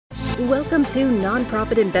Welcome to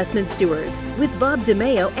Nonprofit Investment Stewards with Bob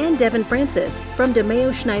DeMeo and Devin Francis from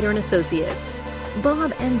DeMeo Schneider & Associates.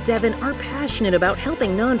 Bob and Devin are passionate about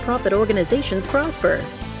helping nonprofit organizations prosper.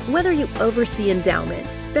 Whether you oversee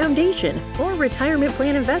endowment, foundation, or retirement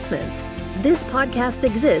plan investments, this podcast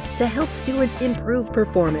exists to help stewards improve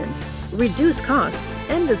performance, reduce costs,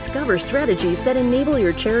 and discover strategies that enable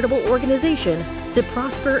your charitable organization to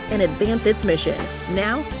prosper and advance its mission.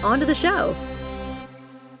 Now, on to the show.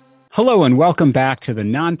 Hello and welcome back to the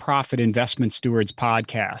Nonprofit Investment Stewards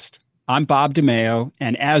podcast. I'm Bob DeMeo,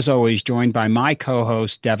 and as always, joined by my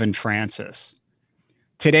co-host, Devin Francis.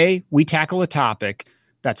 Today, we tackle a topic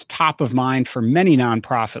that's top of mind for many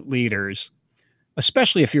nonprofit leaders,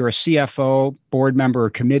 especially if you're a CFO, board member, or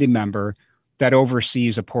committee member that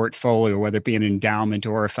oversees a portfolio, whether it be an endowment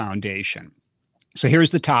or a foundation. So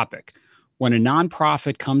here's the topic. When a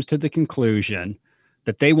nonprofit comes to the conclusion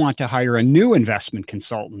that they want to hire a new investment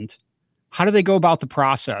consultant, how do they go about the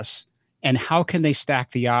process, and how can they stack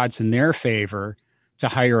the odds in their favor to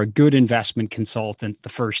hire a good investment consultant the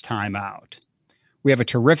first time out? We have a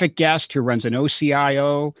terrific guest who runs an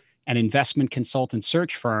OCIO, an investment consultant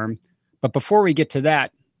search firm. But before we get to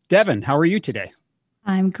that, Devin, how are you today?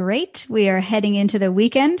 I'm great. We are heading into the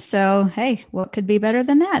weekend, so hey, what could be better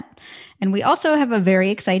than that? And we also have a very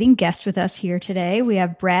exciting guest with us here today. We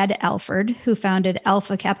have Brad Alford, who founded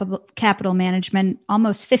Alpha Capital Management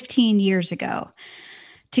almost 15 years ago.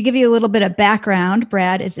 To give you a little bit of background,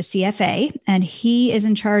 Brad is a CFA, and he is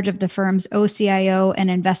in charge of the firm's OCIO and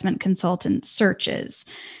investment consultant searches.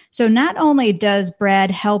 So not only does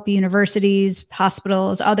Brad help universities,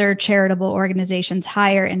 hospitals, other charitable organizations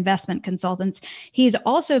hire investment consultants, he's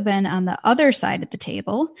also been on the other side of the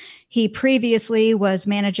table. He previously was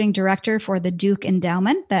managing director for the Duke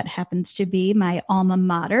Endowment. That happens to be my alma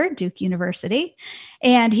mater, Duke University.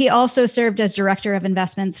 And he also served as director of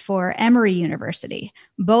investments for Emory University.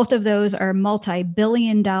 Both of those are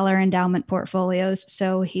multi-billion-dollar endowment portfolios,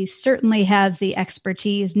 so he certainly has the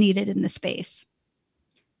expertise needed in the space.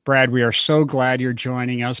 Brad, we are so glad you're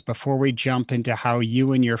joining us. Before we jump into how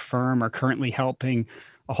you and your firm are currently helping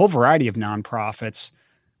a whole variety of nonprofits,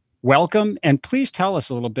 welcome. And please tell us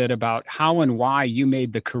a little bit about how and why you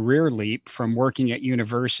made the career leap from working at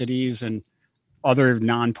universities and other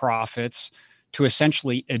nonprofits to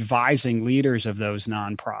essentially advising leaders of those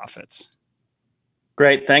nonprofits.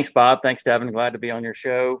 Great. Thanks, Bob. Thanks, Devin. Glad to be on your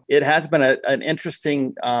show. It has been an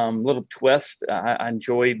interesting little twist. I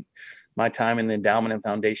enjoyed my time in the endowment and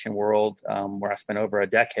foundation world, where I spent over a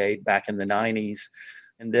decade back in the 90s,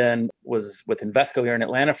 and then was with Invesco here in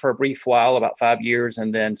Atlanta for a brief while, about 5 years,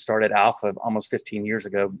 and then started Alpha almost 15 years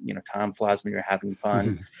ago. You know, time flies when you're having fun.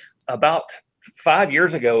 Mm-hmm. About 5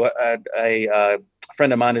 years ago, a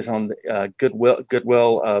friend of mine is on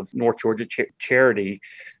Goodwill of North Georgia Charity,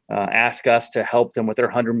 asked us to help them with their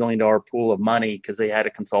 $100 million pool of money because they had a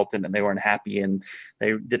consultant and they weren't happy and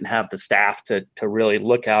they didn't have the staff to really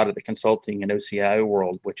look out at the consulting and OCIO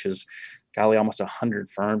world, which is almost 100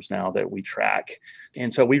 firms now that we track.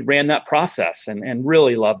 And so we ran that process and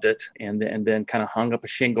really loved it, and then kind of hung up a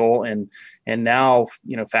shingle and now,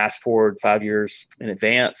 fast forward 5 years in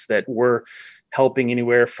advance, that we're helping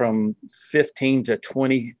anywhere from 15 to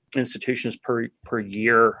 20 institutions per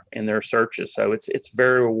year in their searches. So it's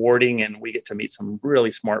very rewarding, and we get to meet some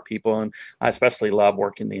really smart people. And I especially love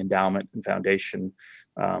working in the endowment and foundation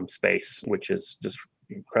space, which is just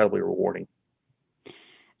incredibly rewarding.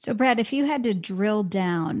 So Brad, if you had to drill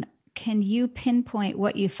down, can you pinpoint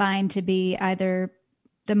what you find to be either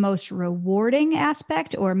the most rewarding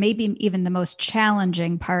aspect or maybe even the most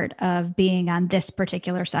challenging part of being on this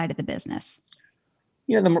particular side of the business?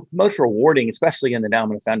 The most rewarding, especially in the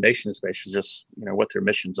endowment and foundation space, is just, what their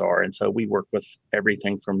missions are. And so we work with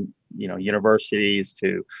everything from, universities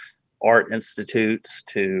to art institutes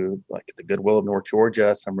to like the Goodwill of North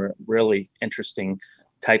Georgia, some really interesting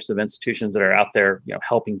types of institutions that are out there,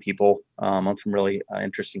 helping people on some really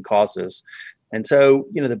interesting causes. And so,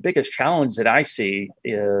 the biggest challenge that I see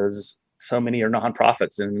is so many are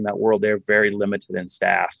nonprofits, and in that world, they're very limited in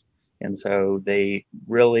staff. And so they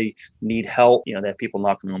really need help. They have people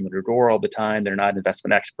knocking on their door all the time. They're not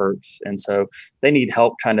investment experts. And so they need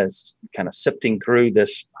help trying to kind of sifting through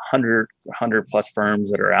this 100 plus firms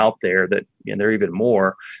that are out there that, there are even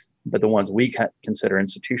more, but the ones we consider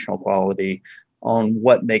institutional quality, on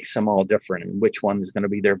what makes them all different and which one is going to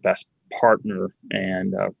be their best partner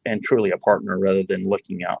and truly a partner, rather than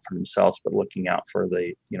looking out for themselves, but looking out for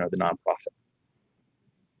the nonprofit.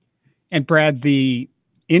 And Brad, the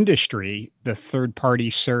industry, the third-party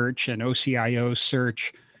search and OCIO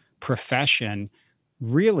search profession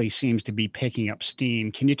really seems to be picking up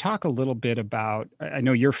steam. Can you talk a little bit about, I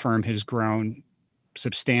know your firm has grown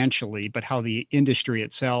substantially, but how the industry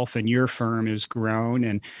itself and your firm has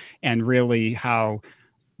grown, and really how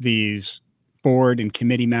these board and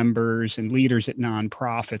committee members and leaders at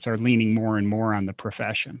nonprofits are leaning more and more on the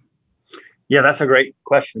profession? Yeah, that's a great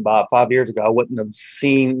question, Bob. 5 years ago, I wouldn't have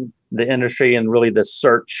seen the industry and really the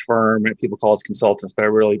search firm. People call us consultants, but I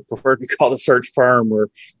really prefer to be called a search firm. We're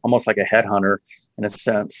almost like a headhunter in a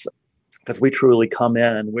sense, because we truly come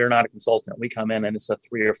in. We're not a consultant. We come in and it's a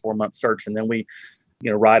 3 or 4 month search, and then we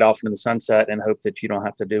ride off into the sunset and hope that you don't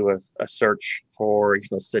have to do a search for,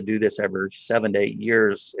 to do this every 7 to 8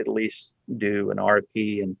 years, at least do an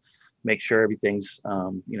RFP and make sure everything's,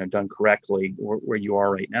 done correctly where you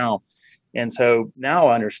are right now. And so now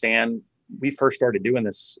I understand. We first started doing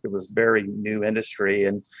this, it was very new industry,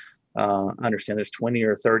 and I understand there's 20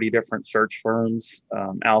 or 30 different search firms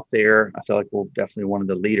out there. I feel like we're definitely one of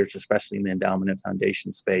the leaders, especially in the endowment and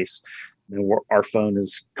foundation space. Our phone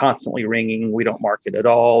is constantly ringing. We don't market at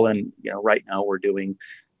all. And, right now we're doing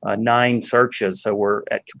 9 searches. So we're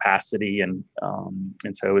at capacity. And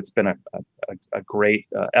so it's been a great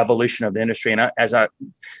evolution of the industry. And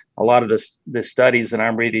a lot of the studies that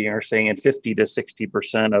I'm reading are saying 50 to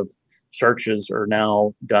 60% of searches are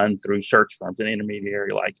now done through search firms, an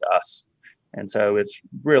intermediary like us. And so it's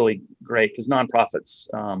really great because nonprofits,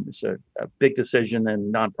 it's a big decision,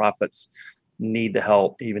 and nonprofits need the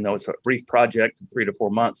help. Even though it's a brief project of 3 to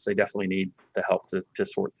 4 months, they definitely need the help to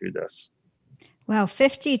sort through this. Wow,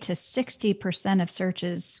 50 to 60% of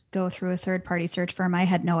searches go through a third-party search firm. I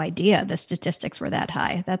had no idea the statistics were that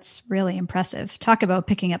high. That's really impressive. Talk about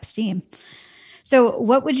picking up steam. So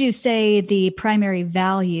what would you say the primary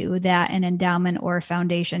value that an endowment or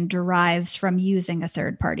foundation derives from using a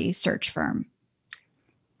third-party search firm?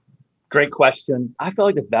 Great question. I feel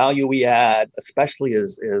like the value we add, especially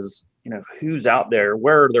is who's out there,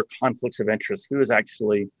 where are their conflicts of interest, who is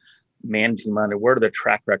actually managing money, where are their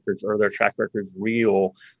track records, are their track records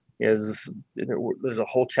real? There's a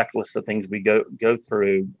whole checklist of things we go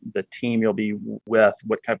through, the team you'll be with,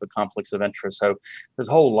 what type of conflicts of interest. So there's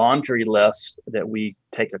a whole laundry list that we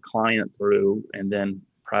take a client through and then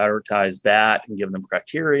prioritize that and give them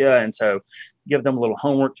criteria. And so give them a little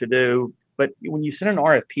homework to do. But when you send an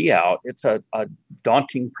RFP out, it's a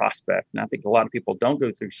daunting prospect. And I think a lot of people don't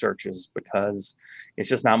go through searches because it's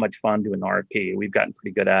just not much fun doing an RFP. We've gotten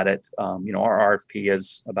pretty good at it. Our RFP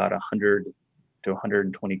is about 100 to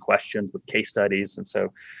 120 questions with case studies. And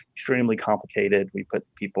so extremely complicated. We put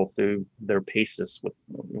people through their paces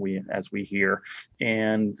as we hear.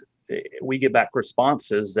 And we get back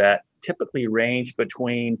responses that typically range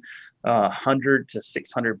between 100 to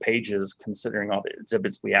 600 pages, considering all the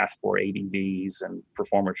exhibits we ask for, ADVs and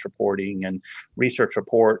performance reporting and research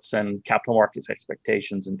reports and capital markets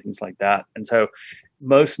expectations and things like that. And so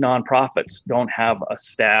most nonprofits don't have a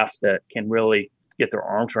staff that can really get their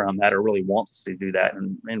arms around that or really wants to do that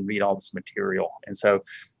and read all this material. And so,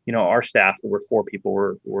 our staff, we're 4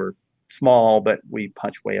 people, we're small, but we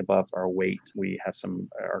punch way above our weight. We have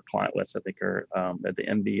our client lists, I think, are at the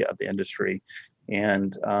envy of the industry.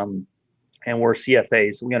 And we're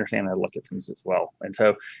CFAs, so we understand how to look at things as well. And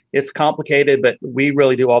so it's complicated, but we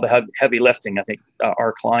really do all the heavy lifting. I think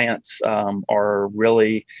our clients are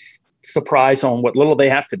really surprised on what little they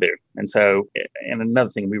have to do. And so, and another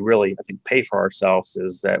thing we really, I think, pay for ourselves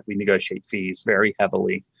is that we negotiate fees very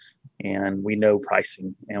heavily, and we know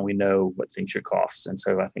pricing and we know what things should cost. And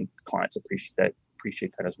so I think clients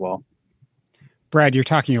appreciate that as well. Brad, you're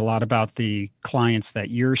talking a lot about the clients that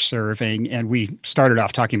you're serving, and we started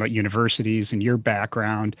off talking about universities and your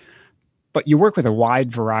background, but you work with a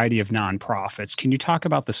wide variety of nonprofits. Can you talk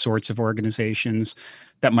about the sorts of organizations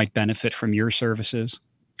that might benefit from your services?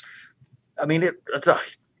 I mean, it's a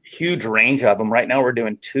huge range of them. Right now, we're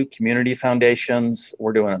doing 2 community foundations.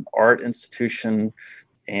 We're doing an art institution,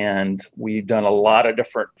 and we've done a lot of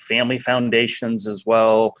different family foundations as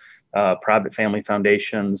well, private family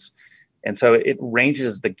foundations. And so it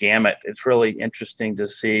ranges the gamut. It's really interesting to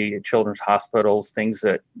see children's hospitals, things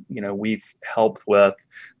that, we've helped with,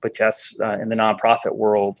 but yes, in the nonprofit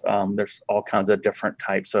world, there's all kinds of different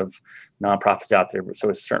types of nonprofits out there. So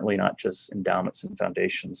it's certainly not just endowments and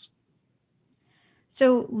foundations.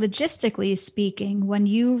 So logistically speaking, when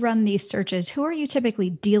you run these searches, who are you typically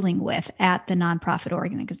dealing with at the nonprofit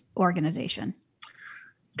organization?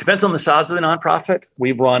 Depends on the size of the nonprofit.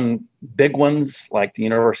 We've run big ones like the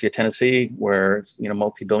University of Tennessee, where it's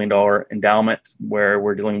multi-billion-dollar endowment, where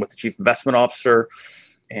we're dealing with the chief investment officer.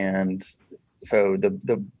 And so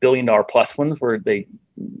the billion-dollar plus ones where they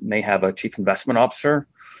may have a chief investment officer.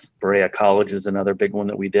 Berea College is another big one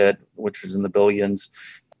that we did, which was in the billions.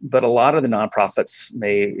 But a lot of the nonprofits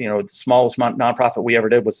the smallest nonprofit we ever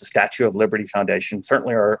did was the Statue of Liberty Foundation,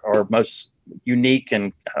 certainly our most unique,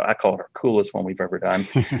 and I call it our coolest one we've ever done.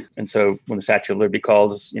 And so when the Statue of Liberty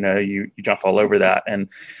calls, you jump all over that. And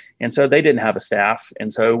so they didn't have a staff.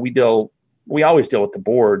 And so we always deal with the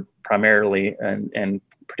board primarily, and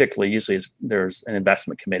particularly usually there's an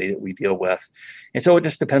investment committee that we deal with. And so it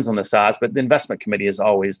just depends on the size, but the investment committee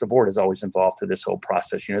the board is always involved through this whole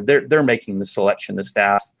process. They're making the selection, the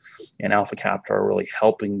staff and Alpha Capital are really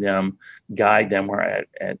helping them, guide them where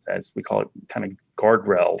as we call it, kind of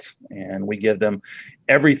guardrails. And we give them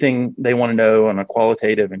everything they want to know on a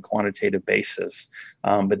qualitative and quantitative basis.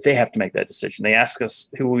 But they have to make that decision. They ask us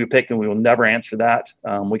who we pick, and we will never answer that.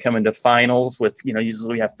 We come into finals with,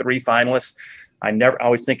 usually we have 3 finalists. I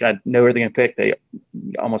always think I know who they're going to pick. They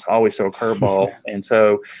almost always throw a curveball. And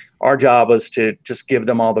so our job is to just give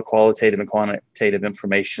them all the qualitative and quantitative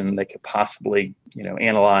information they could possibly,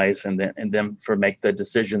 analyze and then make the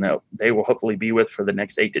decision that they will hopefully be with for the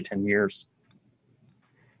next 8 to 10 years.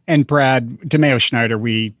 And Brad, DeMeo Schneider,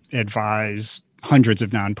 we advise hundreds of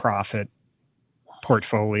nonprofit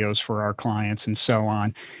portfolios for our clients and so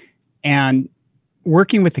on. And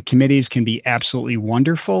working with the committees can be absolutely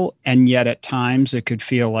wonderful, and yet at times it could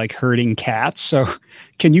feel like herding cats. So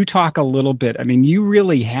can you talk a little bit? I mean, you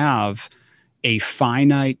really have a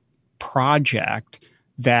finite project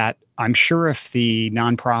that I'm sure if the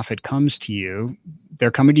nonprofit comes to you,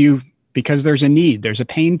 they're coming to you because there's a need, there's a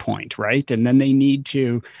pain point, right? And then they need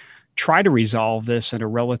to try to resolve this in a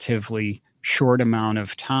relatively short amount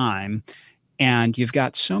of time. And you've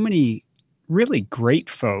got so many really great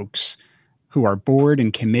folks who are board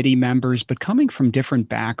and committee members, but coming from different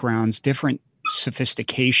backgrounds, different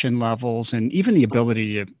sophistication levels, and even the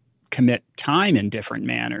ability to commit time in different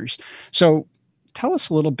manners. So tell us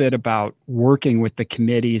a little bit about working with the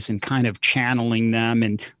committees and kind of channeling them.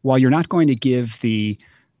 And while you're not going to give the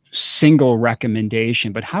single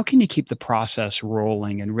recommendation, but how can you keep the process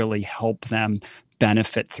rolling and really help them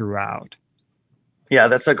benefit throughout? Yeah,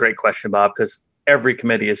 that's a great question, Bob, because every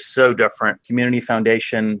committee is so different. Community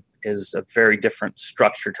Foundation is a very different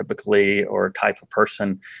structure typically, or type of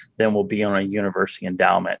person than will be on a university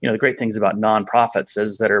endowment. The great things about nonprofits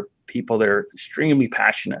is that are people that are extremely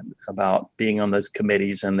passionate about being on those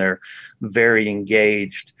committees, and they're very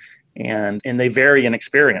engaged, and they vary in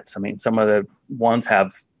experience. I mean, some of the ones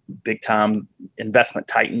have big time investment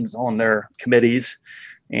titans on their committees,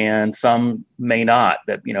 and some may not.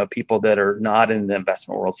 That people that are not in the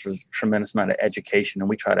investment world, so there's a tremendous amount of education, and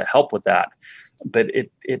we try to help with that. But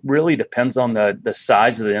it really depends on the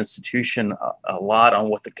size of the institution, a lot on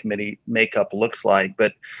what the committee makeup looks like.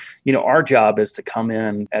 But our job is to come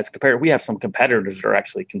in as compared. We have some competitors that are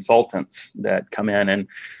actually consultants that come in, and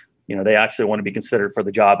they actually want to be considered for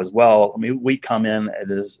the job as well. I mean, we come in,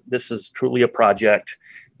 this is truly a project,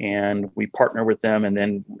 and we partner with them. And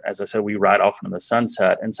then, as I said, we ride off into the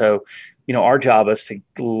sunset. And so, our job is to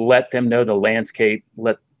let them know the landscape,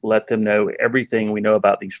 let them know everything we know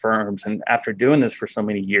about these firms. And after doing this for so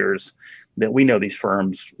many years, that we know these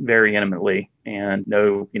firms very intimately and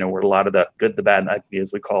know, where a lot of the good, the bad, and ugly,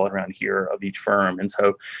 as we call it around here, of each firm. And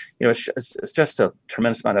so, it's just a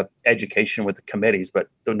tremendous amount of education with the committees. But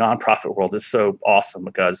the nonprofit world is so awesome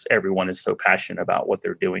because everyone is so passionate about what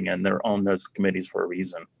they're doing, and they're on those committees for a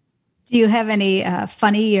reason. Do you have any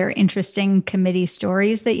funny or interesting committee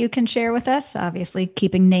stories that you can share with us? Obviously,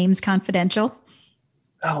 keeping names confidential.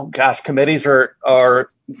 Oh gosh, committees are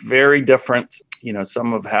very different.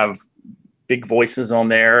 Some have big voices on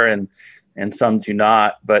there, and some do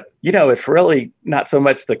not. But it's really not so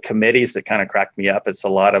much the committees that kind of crack me up. It's a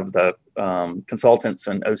lot of the consultants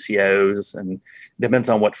and OCOs, and depends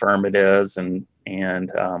on what firm it is.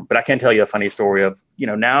 But I can tell you a funny story of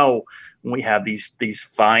now when we have these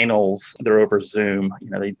finals, they're over Zoom.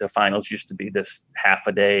 The finals used to be this half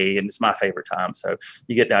a day, and it's my favorite time. So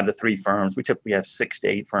you get down to 3 firms. We typically have 6 to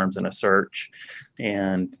 8 firms in a search,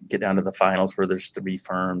 and get down to the finals where there's 3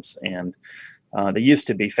 firms. And they used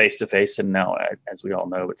to be face-to-face, and now, as we all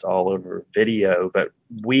know, it's all over video. But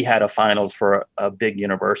we had a finals for a big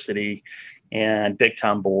university and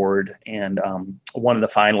big-time board, and one of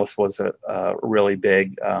the finalists was a really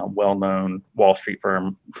big, well-known Wall Street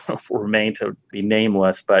firm, remain to be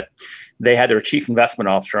nameless, but they had their chief investment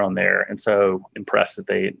officer on there, and so impressed that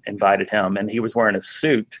they invited him. And he was wearing a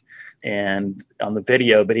suit, and on the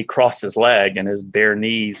video, but he crossed his leg, and his bare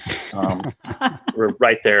knees were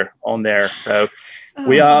right there on there. So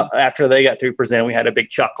We all, after they got through presenting, we had a big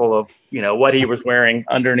chuckle of, what he was wearing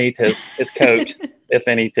underneath his coat, if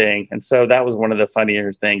anything. And so that was one of the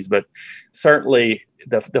funnier things. But certainly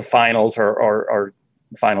the finals are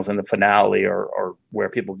the finals and the finale are where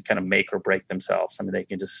people can kind of make or break themselves. I mean, they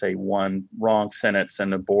can just say one wrong sentence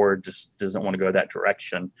and the board just doesn't want to go that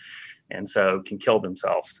direction. And so can kill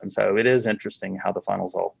themselves. And so it is interesting how the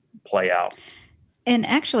finals all play out. And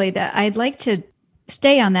actually, I'd like to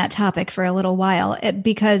stay on that topic for a little while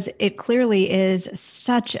because it clearly is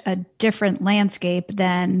such a different landscape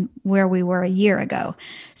than where we were a year ago.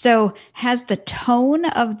 So has the tone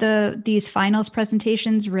of these finals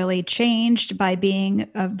presentations really changed by being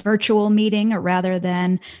a virtual meeting rather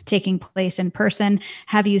than taking place in person?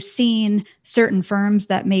 Have you seen certain firms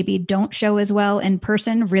that maybe don't show as well in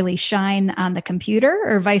person really shine on the computer,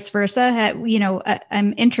 or vice versa?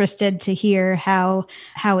 I'm interested to hear how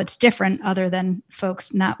it's different other than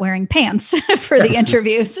folks not wearing pants for the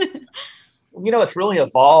interviews. It's really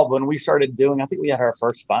evolved. When we started doing, I think we had our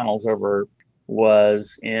first finals over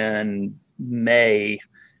was in May,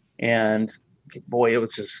 and boy, it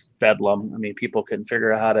was just bedlam. I mean, people couldn't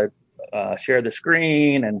figure out how to share the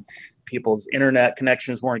screen, and people's internet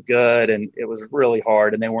connections weren't good, and it was really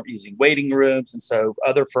hard, and they weren't using waiting rooms. And so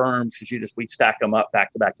other firms, we stack them up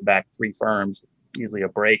back to back to back, 3 firms, usually a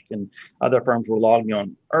break, and other firms were logging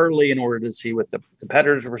on early in order to see what the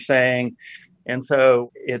competitors were saying. And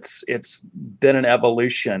so it's been an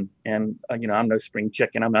evolution. And, I'm no spring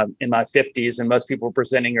chicken. I'm in my 50s, and most people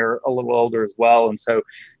presenting are a little older as well. And so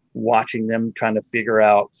watching them trying to figure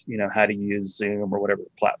out, how to use Zoom or whatever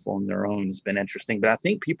platform they're on has been interesting. But I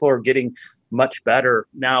think people are getting much better.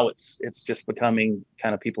 Now it's just becoming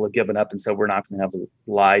kind of people have given up. And so we're not going to have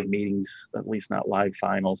live meetings, at least not live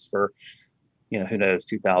finals for, who knows,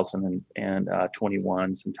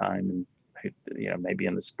 2021 sometime, and maybe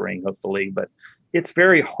in the spring, hopefully. But it's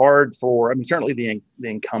very hard certainly the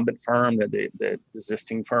incumbent firm, the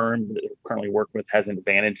existing firm that I currently work with has an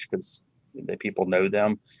advantage because the people know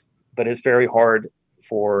them. But it's very hard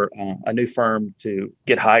for a new firm to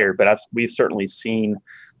get hired. But we've certainly seen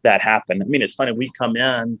that happen. I mean, it's funny, we come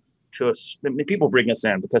in to us, people bring us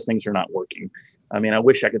in because things are not working. I mean, I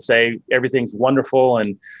wish I could say everything's wonderful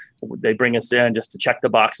and they bring us in just to check the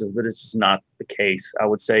boxes, but it's just not the case. I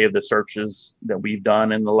would say of the searches that we've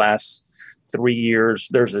done in the last 3 years,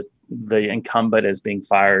 the incumbent is being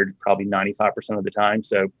fired probably 95% of the time.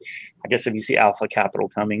 So I guess if you see Alpha Capital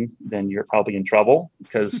coming, then you're probably in trouble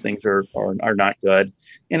because things are not good.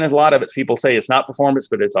 And a lot of it's people say it's not performance,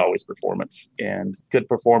 but it's always performance. And good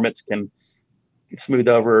performance can smooth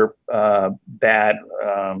over bad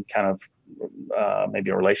kind of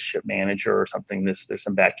maybe a relationship manager or something. There's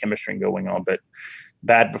some bad chemistry going on, but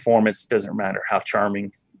bad performance doesn't matter how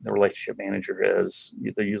charming the relationship manager is.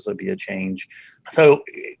 There'll usually be a change. So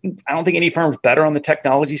I don't think any firm's better on the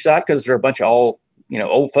technology side because they're a bunch of old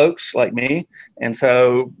folks like me. And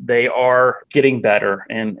so they are getting better.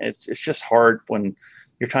 And it's just hard when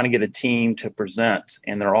you're trying to get a team to present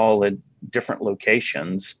and they're all at different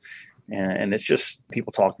locations. And it's just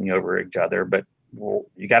people talking over each other. But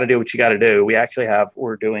you got to do what you got to do.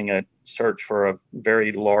 We're doing a search for a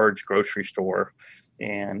very large grocery store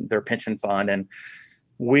and their pension fund. And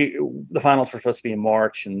the finals were supposed to be in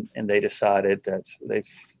March, and they decided that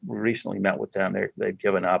we recently met with them. They've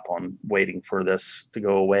given up on waiting for this to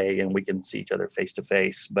go away and we can see each other face to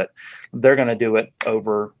face, but they're going to do it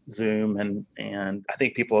over Zoom. And I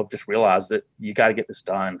think people have just realized that you got to get this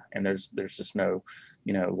done. And there's just no,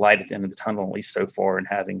 light at the end of the tunnel, at least so far, in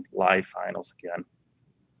having live finals again.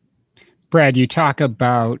 Brad, you talk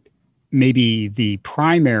about maybe the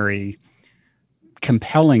primary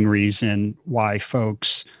compelling reason why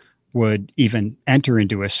folks would even enter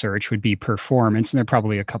into a search would be performance. And there are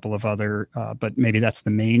probably a couple of other, but maybe that's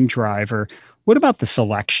the main driver. What about the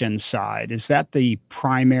selection side? Is that the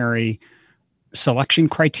primary selection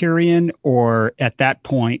criterion? Or at that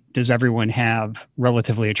point, does everyone have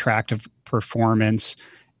relatively attractive performance?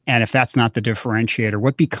 And if that's not the differentiator,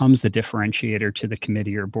 what becomes the differentiator to the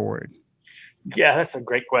committee or board? Yeah, that's a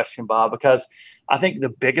great question, Bob, because I think the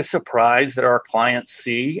biggest surprise that our clients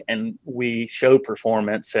see, and we show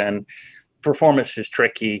performance, and performance is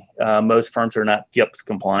tricky. Most firms are not GIPS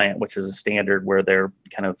compliant, which is a standard where their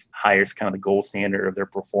kind of highest, kind of the gold standard of their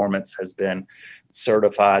performance has been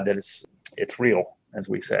certified that it's real, as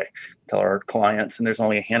we say, tell our clients. And there's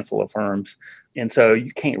only a handful of firms. And so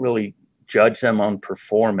you can't really judge them on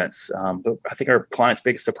performance. But I think our clients'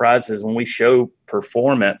 biggest surprise is when we show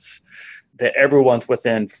performance, that everyone's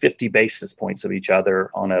within 50 basis points of each other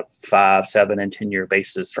on a 5, 7, and 10-year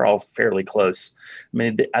basis. They're all fairly close. I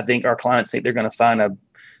mean, I think our clients think they're going to find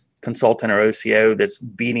consultant or OCO that's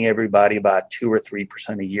beating everybody by 2 or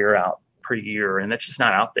 3% a year out per year. And that's just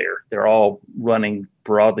not out there. They're all running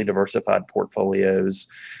broadly diversified portfolios.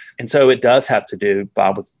 And so it does have to do,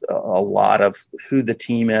 Bob, with a lot of who the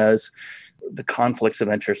team is, the conflicts of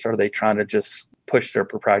interest. Are they trying to just push their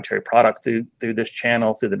proprietary product through this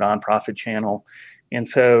channel, through the nonprofit channel? And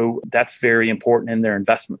so that's very important in their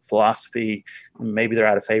investment philosophy. Maybe they're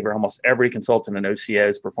out of favor. Almost every consultant in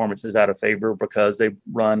OCO's performance is out of favor because they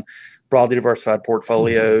run broadly diversified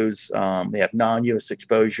portfolios. They have non-U.S.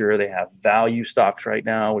 exposure. They have value stocks right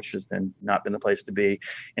now, which has not been the place to be.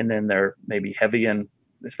 And then they're maybe heavy in,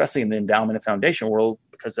 especially in the endowment and foundation world,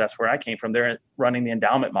 because that's where I came from. They're running the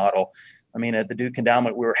endowment model. I mean, at the Duke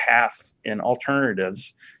Endowment, we were half in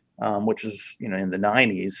alternatives, which is, in the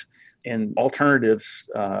 90s. And alternatives,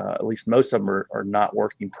 at least most of them are not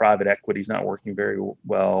working. Private equity is not working very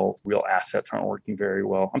well. Real assets aren't working very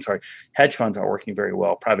well. I'm sorry, hedge funds aren't working very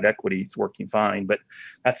well. Private equity is working fine, but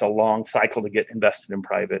that's a long cycle to get invested in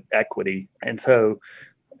private equity. And so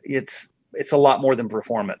it's a lot more than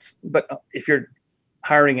performance. But if you're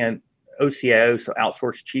hiring an OCIO, so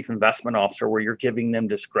outsourced chief investment officer, where you're giving them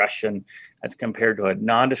discretion as compared to a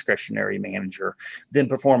non-discretionary manager, then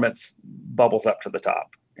performance bubbles up to the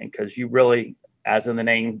top. And because you really, as in the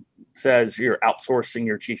name says, you're outsourcing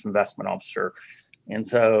your chief investment officer. And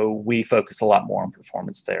so we focus a lot more on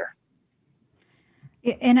performance there.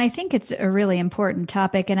 And I think it's a really important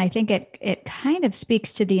topic. And I think it kind of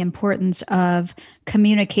speaks to the importance of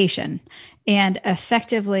communication and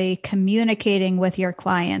effectively communicating with your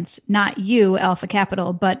clients, not you, Alpha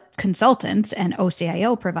Capital, but consultants and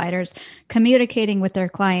OCIO providers, communicating with their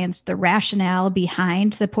clients the rationale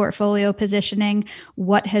behind the portfolio positioning,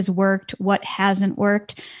 what has worked, what hasn't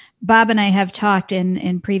worked. Bob and I have talked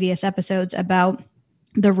in previous episodes about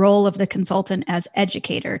the role of the consultant as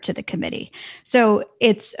educator to the committee. So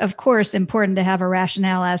it's, of course, important to have a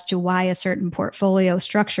rationale as to why a certain portfolio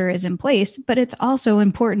structure is in place, but it's also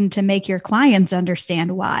important to make your clients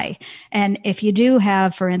understand why. And if you do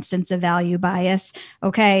have, for instance, a value bias,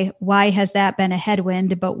 okay, why has that been a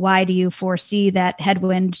headwind, but why do you foresee that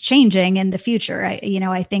headwind changing in the future?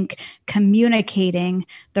 I think communicating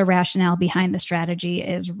the rationale behind the strategy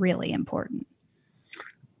is really important.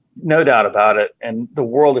 No doubt about it. And the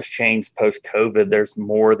world has changed post-COVID.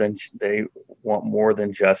 They want more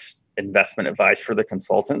than just investment advice for the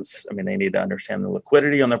consultants. I mean, they need to understand the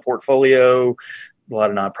liquidity on their portfolio. A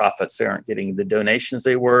lot of nonprofits, they aren't getting the donations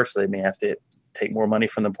they were, so they may have to take more money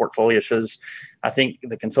from the portfolio. So I think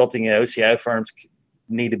the consulting and OCI firms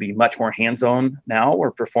need to be much more hands-on now,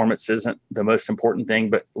 where performance isn't the most important thing,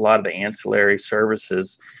 but a lot of the ancillary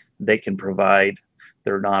services they can provide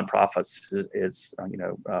their nonprofits is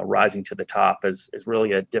rising to the top is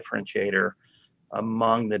really a differentiator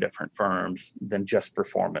among the different firms than just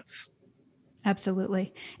performance.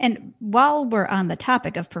 Absolutely. And while we're on the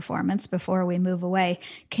topic of performance, before we move away,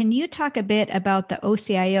 can you talk a bit about the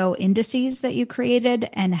OCIO indices that you created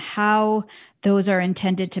and how those are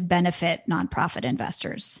intended to benefit nonprofit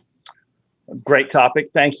investors? Great topic.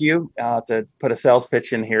 Thank you. To put a sales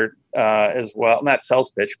pitch in here as well, not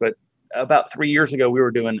sales pitch, but about 3 years ago, we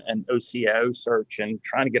were doing an OCIO search and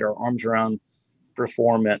trying to get our arms around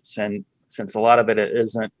performance. And since a lot of it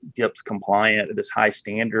isn't DIPS compliant at this high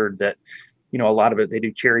standard that, a lot of it, they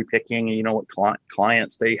do cherry picking and what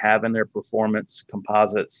clients they have in their performance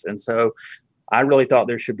composites. And so I really thought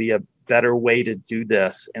there should be a better way to do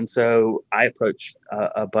this. And so I approached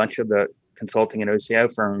a bunch of the consulting and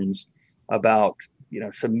OCIO firms about,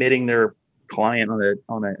 submitting their client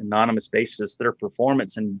on an anonymous basis, their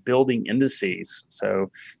performance and building indices.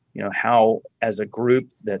 So, how as a group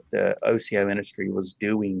that the OCIO industry was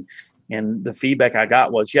doing. And the feedback I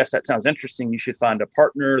got was, yes, that sounds interesting. You should find a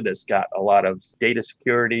partner that's got a lot of data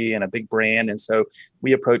security and a big brand. And so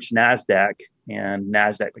we approached NASDAQ, and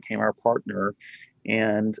NASDAQ became our partner.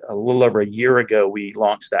 And a little over a year ago, we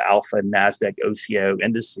launched the Alpha NASDAQ OCIO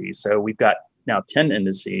indices. So we've got now 10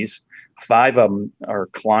 indices. 5 of them are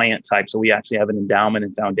client type. So we actually have an endowment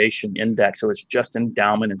and foundation index. So it's just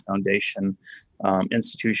endowment and foundation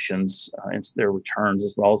institutions and their returns,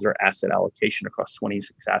 as well as their asset allocation across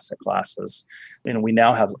 26 asset classes. And we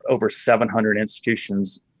now have over 700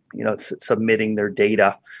 institutions, submitting their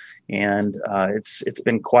data. And it's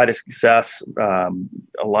been quite a success. A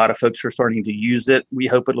lot of folks are starting to use it. We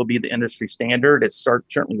hope it'll be the industry standard. It's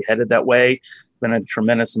certainly headed that way. Been a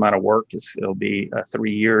tremendous amount of work. It'll be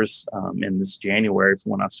 3 years in this January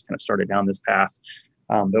from when I kind of started down this path.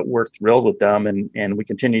 But we're thrilled with them, and we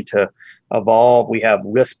continue to evolve. We have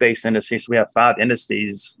risk-based indices. We have 5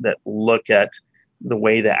 indices that look at the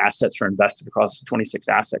way the assets are invested across 26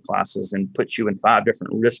 asset classes and puts you in 5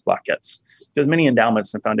 different risk buckets. Because many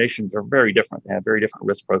endowments and foundations are very different. They have very different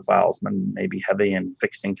risk profiles. One may be heavy in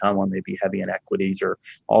fixed income, one may be heavy in equities or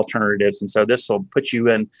alternatives. And so this will put you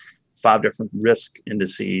in 5 different risk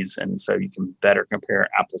indices. And so you can better compare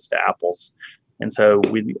apples to apples. And so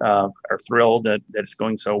we are thrilled that it's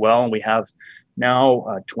going so well. And we have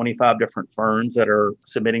now 25 different firms that are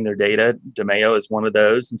submitting their data. DeMayo is one of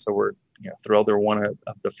those. And so we're thrilled they're one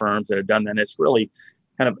of the firms that have done that. And it's really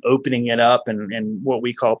kind of opening it up and what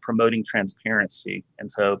we call promoting transparency. And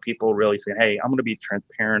so people really say, hey, I'm going to be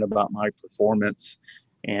transparent about my performance.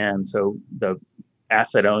 And so the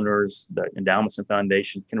asset owners, the endowments and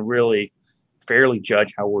foundations can really fairly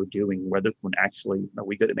judge how we're doing, whether we're actually are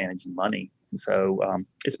we good at managing money. And so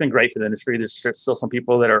it's been great for the industry. There's still some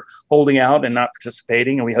people that are holding out and not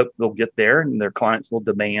participating, and we hope they'll get there and their clients will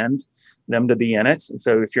demand them to be in it. And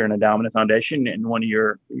so if you're an endowment and foundation and one of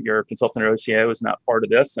your consultant or OCO is not part of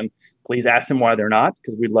this, and please ask them why they're not,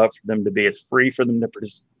 because we'd love for them to be. It's free for them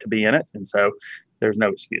to be in it. And so there's no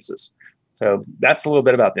excuses. So that's a little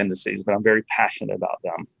bit about the indices, but I'm very passionate about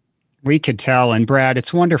them. We could tell. And Brad,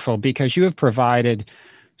 it's wonderful because you have provided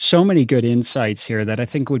so many good insights here that I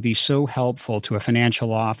think would be so helpful to a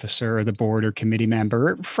financial officer or the board or committee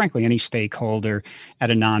member, or frankly, any stakeholder at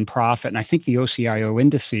a nonprofit. And I think the OCIO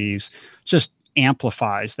indices just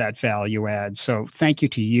amplifies that value add. So thank you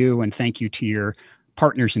to you and thank you to your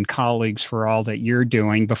partners and colleagues for all that you're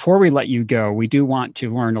doing. Before we let you go, we do want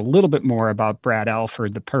to learn a little bit more about Brad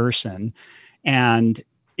Alford, the person, and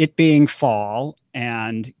it being fall,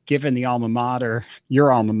 and given the alma mater,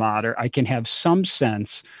 your alma mater, I can have some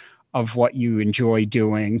sense of what you enjoy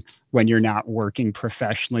doing when you're not working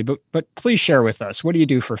professionally. But please share with us, what do you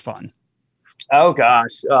do for fun? Oh,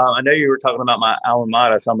 gosh. I know you were talking about my alma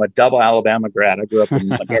mater. So I'm a double Alabama grad. I grew up in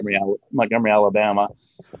Montgomery, Alabama.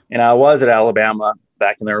 And I was at Alabama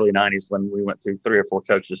back in the early 90s when we went through 3 or 4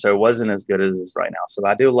 coaches. So it wasn't as good as it is right now. So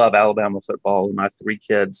I do love Alabama football. My 3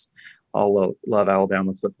 kids all love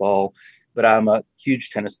Alabama football. But I'm a huge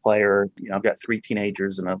tennis player. I've got 3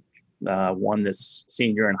 teenagers and one that's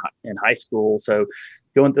senior in high school. So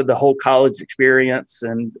going through the whole college experience,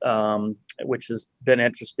 and which has been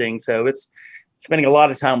interesting. So it's spending a lot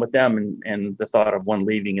of time with them, and the thought of one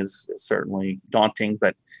leaving is certainly daunting.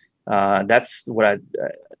 But that's what I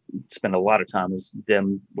spend a lot of time is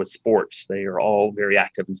them with sports. They are all very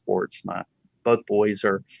active in sports. Both boys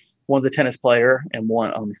one's a tennis player and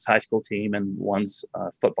one on his high school team, and one's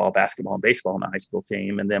football, basketball, and baseball on the high school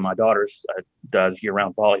team. And then my daughter's does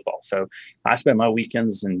year-round volleyball. So I spend my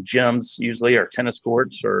weekends in gyms, usually, or tennis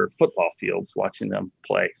courts or football fields, watching them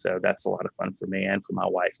play. So that's a lot of fun for me and for my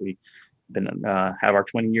wife. We've been have our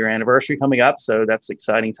 20-year anniversary coming up, so that's an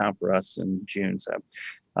exciting time for us in June. So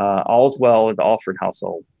all's well at the Alford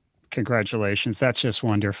household. Congratulations. That's just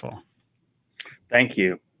wonderful. Thank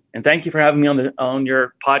you. And thank you for having me on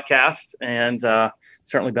your podcast. And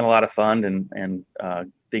certainly been a lot of fun, and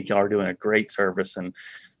think y'all are doing a great service and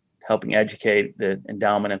helping educate the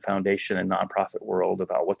endowment and foundation and nonprofit world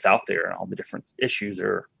about what's out there and all the different issues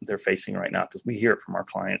they're facing right now. Because we hear it from our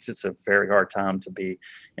clients. It's a very hard time to be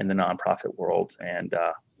in the nonprofit world. And,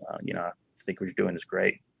 I think what you're doing is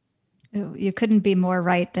great. You couldn't be more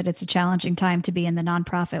right that it's a challenging time to be in the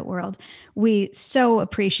nonprofit world. We so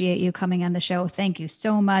appreciate you coming on the show. Thank you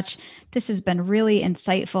so much. This has been really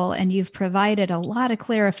insightful, and you've provided a lot of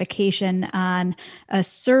clarification on a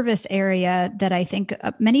service area that I think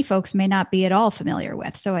many folks may not be at all familiar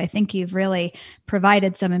with. So I think you've really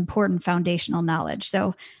provided some important foundational knowledge.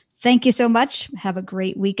 So thank you so much. Have a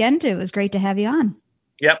great weekend. It was great to have you on.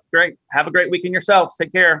 Yep, great. Have a great weekend yourselves.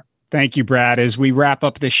 Take care. Thank you, Brad. As we wrap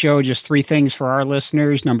up the show, just 3 things for our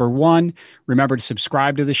listeners. Number 1, remember to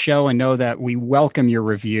subscribe to the show and know that we welcome your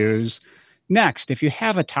reviews. Next, if you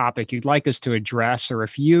have a topic you'd like us to address, or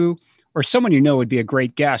if you or someone you know would be a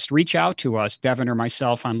great guest, reach out to us, Devin or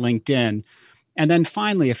myself, on LinkedIn. And then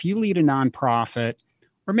finally, if you lead a nonprofit,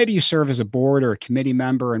 or maybe you serve as a board or a committee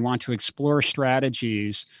member and want to explore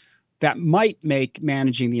strategies that might make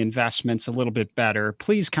managing the investments a little bit better,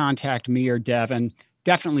 please contact me or Devin.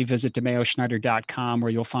 Definitely visit DeMayoSchneider.com, where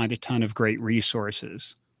you'll find a ton of great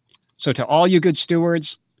resources. So to all you good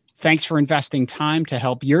stewards, thanks for investing time to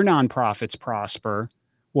help your nonprofits prosper.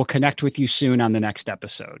 We'll connect with you soon on the next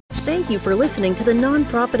episode. Thank you for listening to the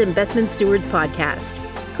Nonprofit Investment Stewards Podcast.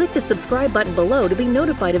 Click the subscribe button below to be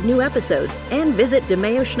notified of new episodes, and visit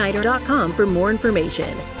DeMayoSchneider.com for more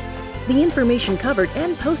information. The information covered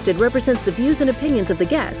and posted represents the views and opinions of the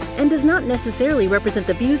guest and does not necessarily represent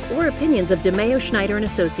the views or opinions of DeMayo Schneider &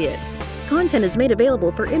 Associates. content is made available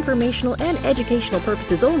for informational and educational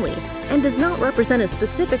purposes only and does not represent a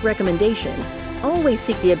specific recommendation. Always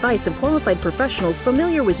seek the advice of qualified professionals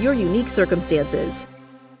familiar with your unique circumstances.